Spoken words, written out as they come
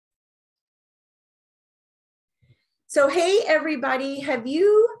So, hey, everybody, have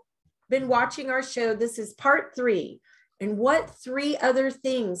you been watching our show? This is part three. And what three other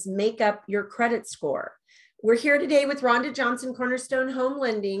things make up your credit score? We're here today with Rhonda Johnson, Cornerstone Home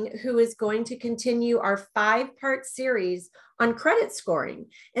Lending, who is going to continue our five-part series on credit scoring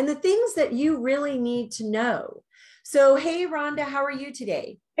and the things that you really need to know. So, hey, Rhonda, how are you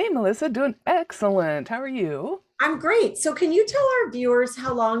today? Hey, Melissa, doing excellent. How are you? I'm great. So, can you tell our viewers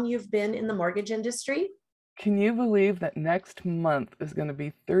how long you've been in the mortgage industry? Can you believe that next month is going to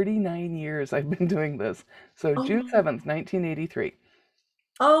be 39 years I've been doing this? So Oh June my 7th, 1983.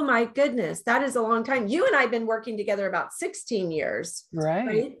 Oh my goodness, that is a long time. You and I have been working together about 16 years, Right.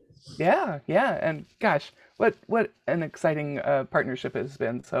 right? Yeah, yeah. And gosh, what an exciting partnership it has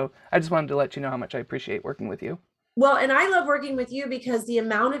been. So I just wanted to let you know how much I appreciate working with you. Well, and I love working with you because the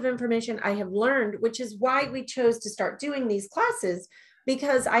amount of information I have learned, which is why we chose to start doing these classes,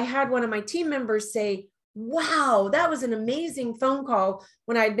 because I had one of my team members say, wow, that was an amazing phone call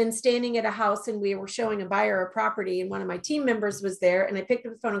when I'd been standing at a house and we were showing a buyer a property, and one of my team members was there. And I picked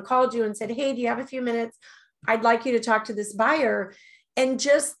up the phone and called you and said, hey, do you have a few minutes? I'd like you to talk to this buyer. And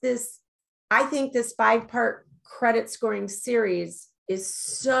just this, I think this five-part credit scoring series is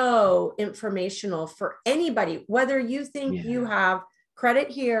so informational for anybody, whether you think you Yeah, have credit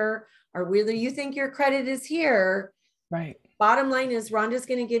here or whether you think your credit is here. right, Bottom line is Rhonda's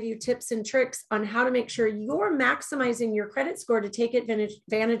going to give you tips and tricks on how to make sure you're maximizing your credit score to take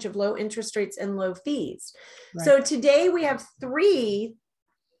advantage of low interest rates and low fees. right, So today we have three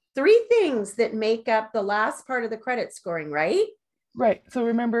things that make up the last part of the credit scoring, right? right. So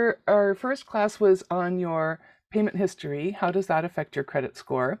remember, our first class was on your payment history. How does that affect your credit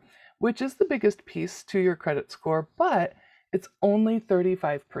score? Which is the biggest piece to your credit score, but it's only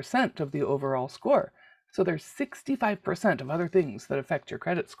 35% of the overall score. So there's 65% of other things that affect your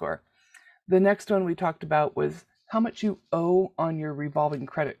credit score. The next one we talked about was how much you owe on your revolving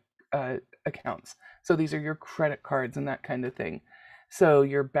credit accounts. So these are your credit cards and that kind of thing. So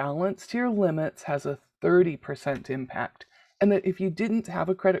your balance to your limits has a 30% impact. And that if you didn't have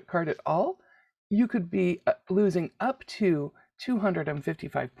a credit card at all, you could be losing up to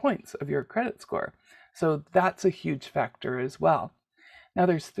 255 points of your credit score. So that's a huge factor as well. Now,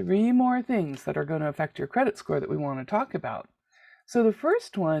 there's three more things that are going to affect your credit score that we want to talk about. So the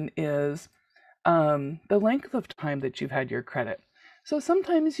first one is the length of time that you've had your credit. So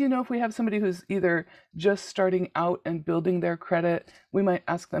sometimes, if we have somebody who's either just starting out and building their credit, we might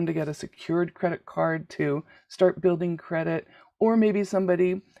ask them to get a secured credit card to start building credit. Or maybe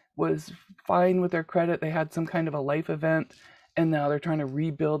somebody was fine with their credit, they had some kind of a life event, and now they're trying to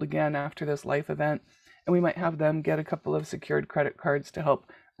rebuild again after this life event. And we might have them get a couple of secured credit cards to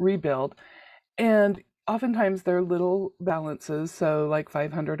help rebuild. And oftentimes they're little balances, so like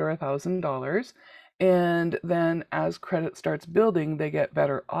 $500 or $1,000. And then as credit starts building, they get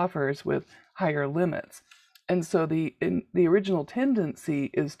better offers with higher limits. And so the original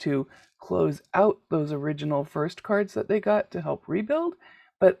tendency is to close out those original first cards that they got to help rebuild.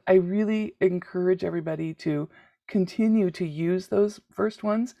 But I really encourage everybody to continue to use those first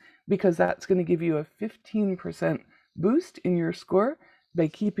ones because that's going to give you a 15% boost in your score by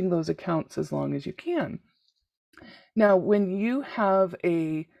keeping those accounts as long as you can. Now, when you have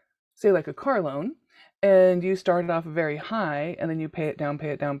say like a car loan, and you start off very high and then you pay it down, pay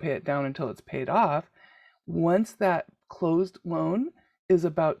it down, pay it down until it's paid off, once that closed loan is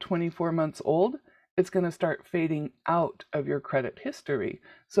about 24 months old, it's going to start fading out of your credit history.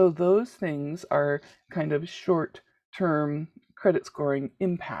 So those things are kind of short-term credit scoring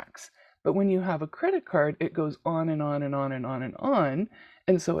impacts. But when you have a credit card, it goes on and on and on and on and on.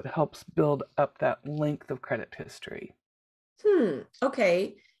 And so it helps build up that length of credit history.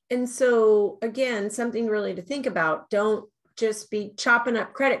 Okay. And so, again, something really to think about. Don't just be chopping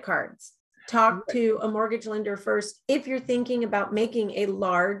up credit cards. Talk Right. to a mortgage lender first if you're thinking about making a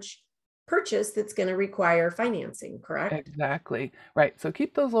large purchase that's going to require financing, correct? Exactly. Right. So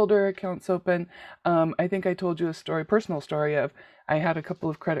keep those older accounts open. I think I told you a story, personal story of I had a couple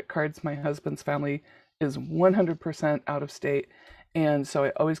of credit cards. My husband's family is 100% out of state. And so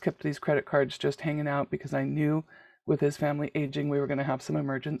I always kept these credit cards just hanging out because I knew with his family aging, we were going to have some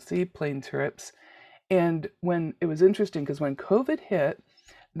emergency plane trips. And when it was interesting because when COVID hit,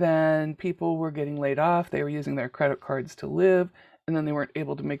 then people were getting laid off. They were using their credit cards to live, and then they weren't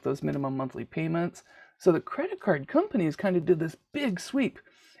able to make those minimum monthly payments. So the credit card companies kind of did this big sweep,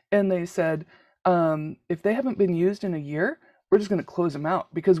 and they said, if they haven't been used in a year, we're just going to close them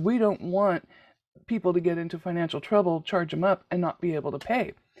out because we don't want people to get into financial trouble, charge them up, and not be able to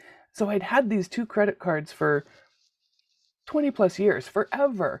pay. So I'd had these two credit cards for 20 plus years,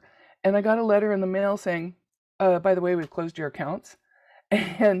 forever. And I got a letter in the mail saying, by the way, we've closed your accounts.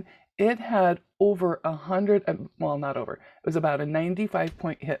 And it had over 100, well, not over, it was about a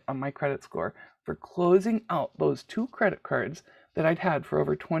 95-point hit on my credit score for closing out those 2 credit cards that I'd had for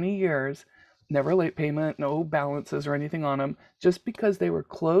over 20 years, never late payment, no balances or anything on them, just because they were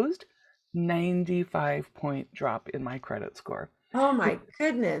closed. 95-point drop in my credit score. Oh my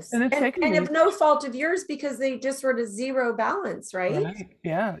goodness. And it's taken me, of no fault of yours because they just were to zero balance, right? right?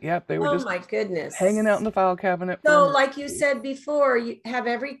 Yeah, they were Oh just my goodness. hanging out in the file cabinet. So like you said before, you have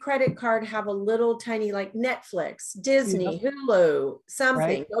every credit card have a little tiny like Netflix, Disney, Yep. Hulu, something.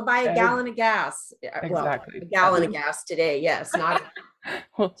 Right? Go buy a gallon of gas. Well, Exactly. a gallon of gas today. Yes, not.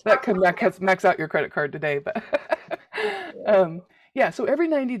 Well, that can max out your credit card today, but yeah. So every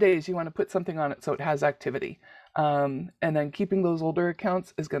 90 days, you want to put something on it so it has activity, and then keeping those older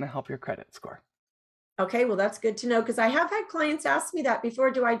accounts is going to help your credit score. Okay, well, that's good to know because I have had clients ask me that before.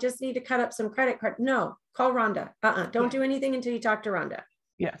 Do I just need to cut up some credit card? No, call Rhonda. Don't do anything until you talk to Rhonda.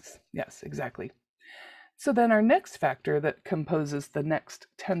 Yes, exactly. So then our next factor that composes the next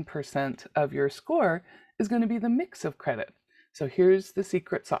 10% of your score is going to be the mix of credit. So here's the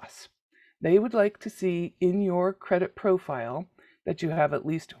secret sauce. They would like to see in your credit profile that you have at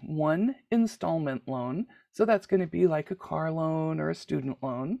least 1 installment loan. So that's going to be like a car loan or a student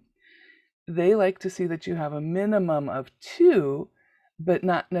loan. They like to see that you have a minimum of 2, but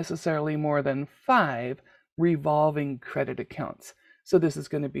not necessarily more than 5 revolving credit accounts. So this is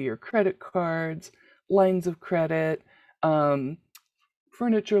going to be your credit cards, lines of credit,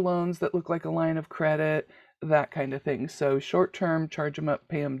 furniture loans that look like a line of credit, that kind of thing. So short-term, charge them up,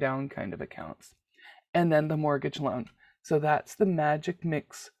 pay them down kind of accounts. And then the mortgage loan. So that's the magic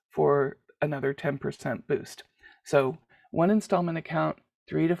mix for another 10% boost. So 1 installment account,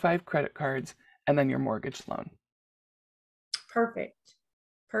 3 to 5 credit cards, and then your mortgage loan. Perfect.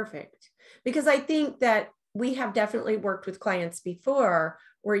 Because I think that we have definitely worked with clients before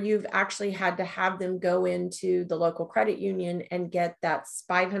where you've actually had to have them go into the local credit union and get that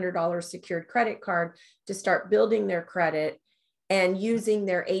 $500 secured credit card to start building their credit and using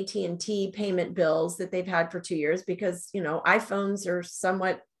their AT&T payment bills that they've had for 2 years because, iPhones are some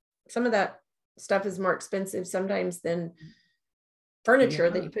of that stuff is more expensive sometimes than furniture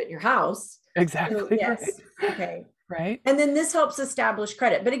that you put in your house. Exactly. So, yes. Right. Okay. Right. And then this helps establish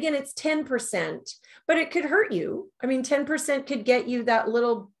credit. But again, it's 10%, but it could hurt you. I mean, 10% could get you that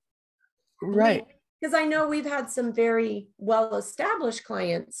little. Right. Because I know we've had some very well-established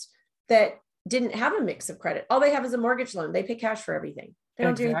clients that didn't have a mix of credit. All they have is a mortgage loan. They pay cash for everything. They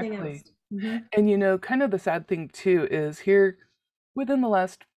don't do anything else. Mm-hmm. And kind of the sad thing too is here within the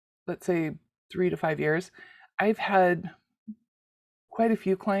last, let's say 3 to 5 years, I've had quite a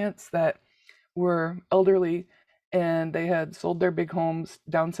few clients that were elderly and they had sold their big homes,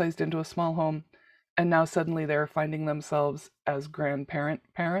 downsized into a small home, and now suddenly they're finding themselves as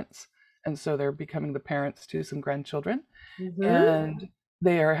parents. And so they're becoming the parents to some grandchildren. Mm-hmm. And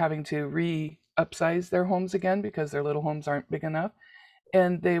they are having to upsize their homes again because their little homes aren't big enough.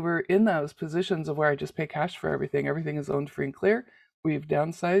 And they were in those positions of where I just pay cash for everything. Everything is owned free and clear. We've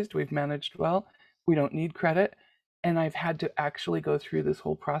downsized. We've managed well. We don't need credit. And I've had to actually go through this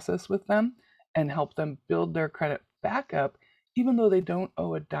whole process with them and help them build their credit back up, even though they don't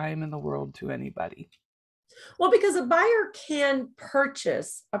owe a dime in the world to anybody. Well, because a buyer can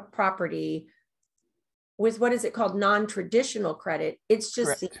purchase a property with what is it called? Non-traditional credit. It's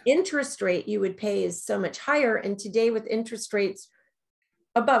just correct. The interest rate you would pay is so much higher. And today with interest rates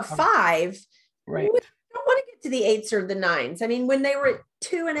above 5, right. We don't want to get to the 8s or the 9s. I mean, when they were at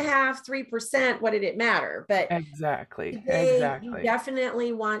 2.5%, 3%, what did it matter? But exactly. You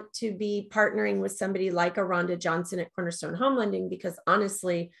definitely want to be partnering with somebody like a Rhonda Johnson at Cornerstone Home Lending, because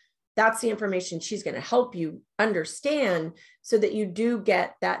honestly, that's the information she's going to help you understand so that you do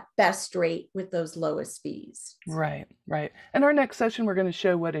get that best rate with those lowest fees. Right. And our next session, we're going to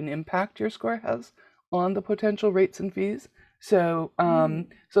show what an impact your score has on the potential rates and fees. So,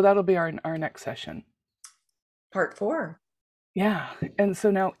 so that'll be our next session. Part 4. Yeah. And so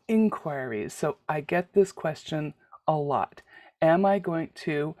now inquiries. So I get this question a lot. Am I going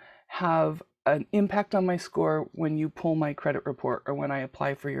to have an impact on my score when you pull my credit report or when I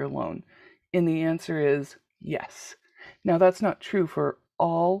apply for your loan? And the answer is yes. Now that's not true for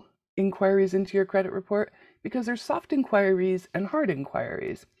all inquiries into your credit report because there's soft inquiries and hard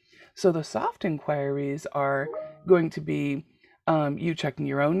inquiries. So the soft inquiries are going to be you checking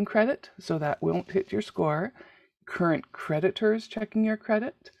your own credit, so that won't hit your score, current creditors checking your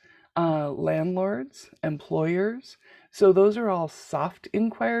credit, landlords, employers. So those are all soft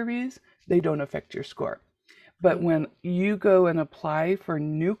inquiries. They don't affect your score. But when you go and apply for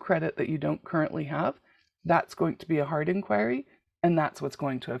new credit that you don't currently have, that's going to be a hard inquiry, and that's what's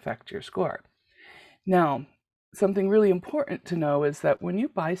going to affect your score. Now, something really important to know is that when you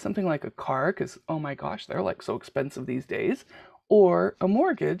buy something like a car, because oh my gosh, they're like so expensive these days, or a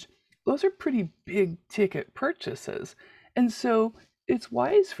mortgage, those are pretty big ticket purchases. And so it's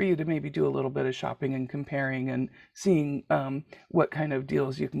wise for you to maybe do a little bit of shopping and comparing and seeing what kind of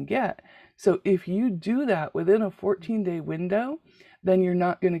deals you can get. So if you do that within a 14-day window, then you're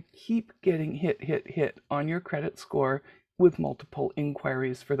not going to keep getting hit on your credit score with multiple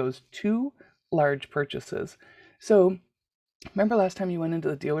inquiries for those two large purchases. So remember last time you went into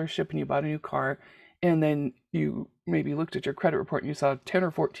the dealership and you bought a new car, and then you maybe looked at your credit report and you saw 10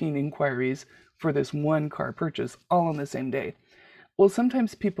 or 14 inquiries for this one car purchase all on the same day. Well,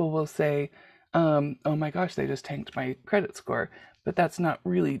 sometimes people will say, oh my gosh, they just tanked my credit score. But that's not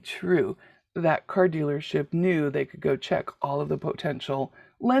really true. That car dealership knew they could go check all of the potential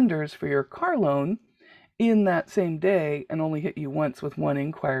lenders for your car loan in that same day and only hit you once with one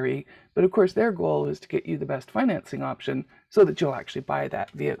inquiry. But of course, their goal is to get you the best financing option so that you'll actually buy that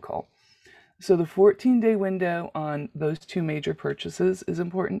vehicle. So the 14-day window on those two major purchases is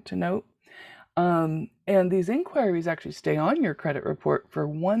important to note. And these inquiries actually stay on your credit report for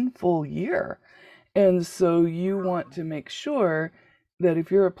 1 full year. And so you want to make sure that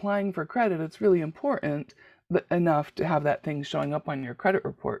if you're applying for credit, it's really important enough to have that thing showing up on your credit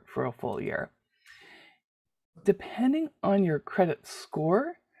report for a full year. Depending on your credit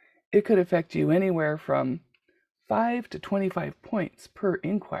score, it could affect you anywhere from 5 to 25 points per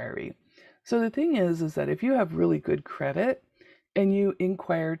inquiry. So the thing is that if you have really good credit and you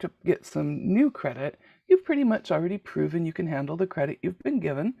inquire to get some new credit, you've pretty much already proven you can handle the credit you've been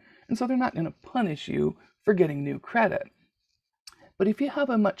given, and so they're not going to punish you for getting new credit. But if you have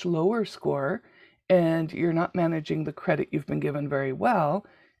a much lower score and you're not managing the credit you've been given very well,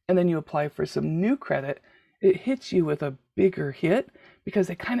 and then you apply for some new credit, it hits you with a bigger hit because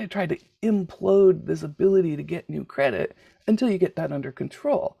they kind of try to implode this ability to get new credit until you get that under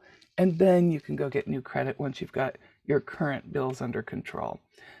control. And then you can go get new credit once you've got your current bills under control.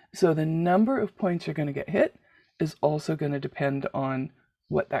 So the number of points you're going to get hit is also going to depend on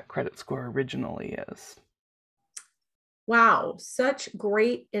what that credit score originally is. Wow, such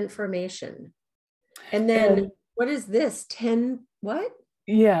great information. And then what is this? 10 what?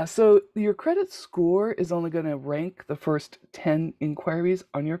 Yeah, so your credit score is only going to rank the first 10 inquiries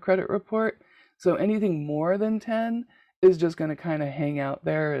on your credit report. So anything more than 10 is just going to kind of hang out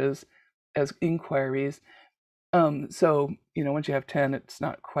there as inquiries. So, once you have 10, it's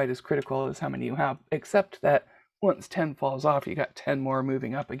not quite as critical as how many you have, except that once 10 falls off, you got 10 more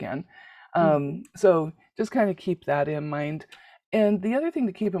moving up again. So just kind of keep that in mind. And the other thing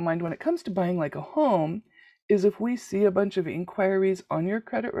to keep in mind when it comes to buying like a home is if we see a bunch of inquiries on your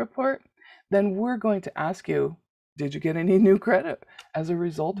credit report, then we're going to ask you, did you get any new credit as a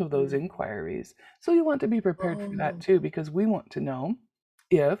result of those inquiries? So you want to be prepared for that too, because we want to know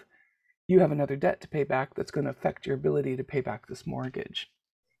if you have another debt to pay back that's going to affect your ability to pay back this mortgage.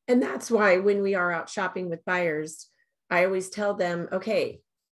 And that's why when we are out shopping with buyers, I always tell them, okay,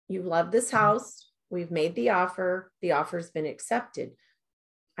 you love this house. We've made the offer. The offer's been accepted.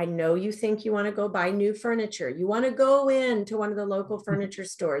 I know you think you want to go buy new furniture. You want to go into one of the local furniture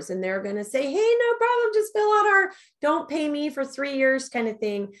stores and they're going to say, hey, no problem. Just fill out our don't pay me for 3 years kind of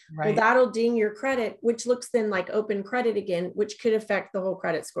thing. Right. Well, that'll ding your credit, which looks then like open credit again, which could affect the whole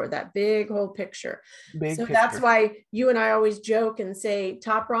credit score, that big whole picture. That's why you and I always joke and say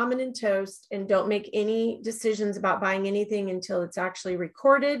top ramen and toast and don't make any decisions about buying anything until it's actually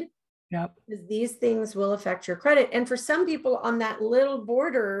recorded. Yep. Because these things will affect your credit. And for some people on that little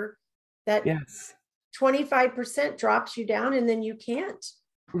border, that 25% drops you down and then you can't.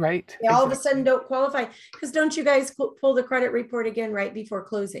 Right. They all of a sudden don't qualify. Because don't you guys pull the credit report again right before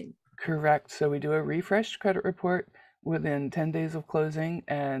closing? Correct. So we do a refreshed credit report within 10 days of closing.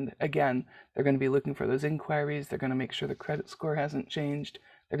 And again, they're going to be looking for those inquiries. They're going to make sure the credit score hasn't changed.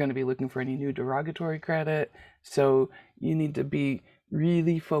 They're going to be looking for any new derogatory credit. So you need to be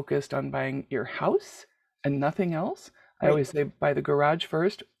really focused on buying your house and nothing else. Right. I always say buy the garage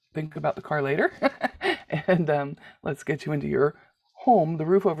first, think about the car later. And let's get you into your home, the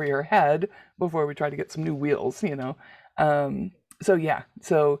roof over your head, before we try to get some new wheels,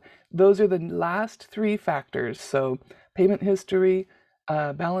 So those are the last 3 factors. So payment history,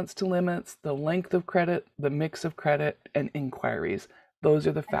 balance to limits, the length of credit, the mix of credit, and inquiries. Those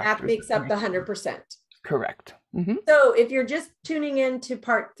are the factors. That makes up the 100%. Correct. Mm-hmm. So if you're just tuning in to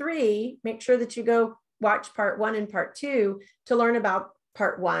part 3, make sure that you go watch part 1 and part 2 to learn about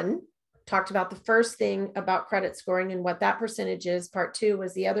part 1, talked about the first thing about credit scoring and what that percentage is. Part 2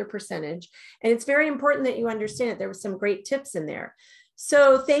 was the other percentage. And it's very important that you understand it. There were some great tips in there.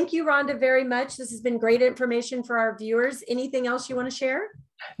 So thank you, Rhonda, very much. This has been great information for our viewers. Anything else you want to share?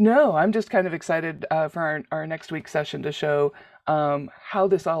 No, I'm just kind of excited for our next week's session to show how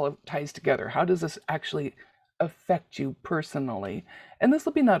this all ties together. How does this actually affect you personally? And this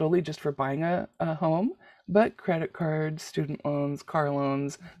will be not only just for buying a home, but credit cards, student loans, car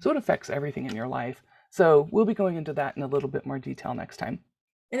loans. So it affects everything in your life. So we'll be going into that in a little bit more detail next time.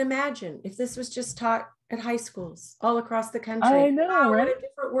 And imagine if this was just taught at high schools all across the I country. know, Wow, what right? a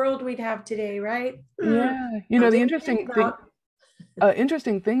different world we'd have today, right? Yeah. You know, the Something to think about.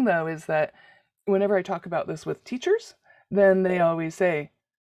 interesting thing though is that whenever I talk about this with teachers, then they always say,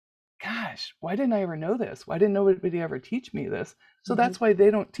 gosh, why didn't I ever know this? Why didn't nobody ever teach me this? So Mhm. that's why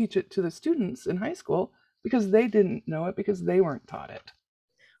they don't teach it to the students in high school, because they didn't know it because they weren't taught it.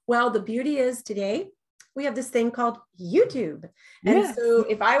 Well, the beauty is today we have this thing called YouTube. And Yes. so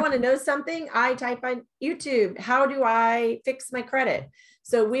if I want to know something, I type on YouTube, how do I fix my credit?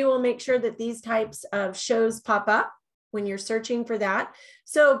 So we will make sure that these types of shows pop up when you're searching for that.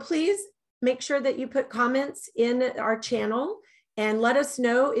 So please make sure that you put comments in our channel and let us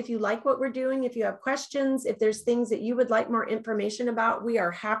know if you like what we're doing, if you have questions, if there's things that you would like more information about. We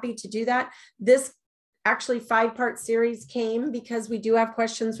are happy to do that. This actually 5-part series came because we do have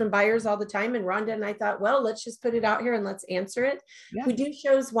questions from buyers all the time. And Rhonda and I thought, well, let's just put it out here and let's answer it. Yeah. We do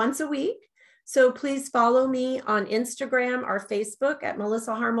shows once a week. So please follow me on Instagram or Facebook at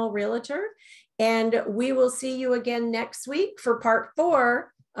Melissa Harmel Realtor. And we will see you again next week for part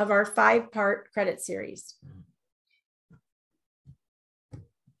 4 of our 5-part credit series.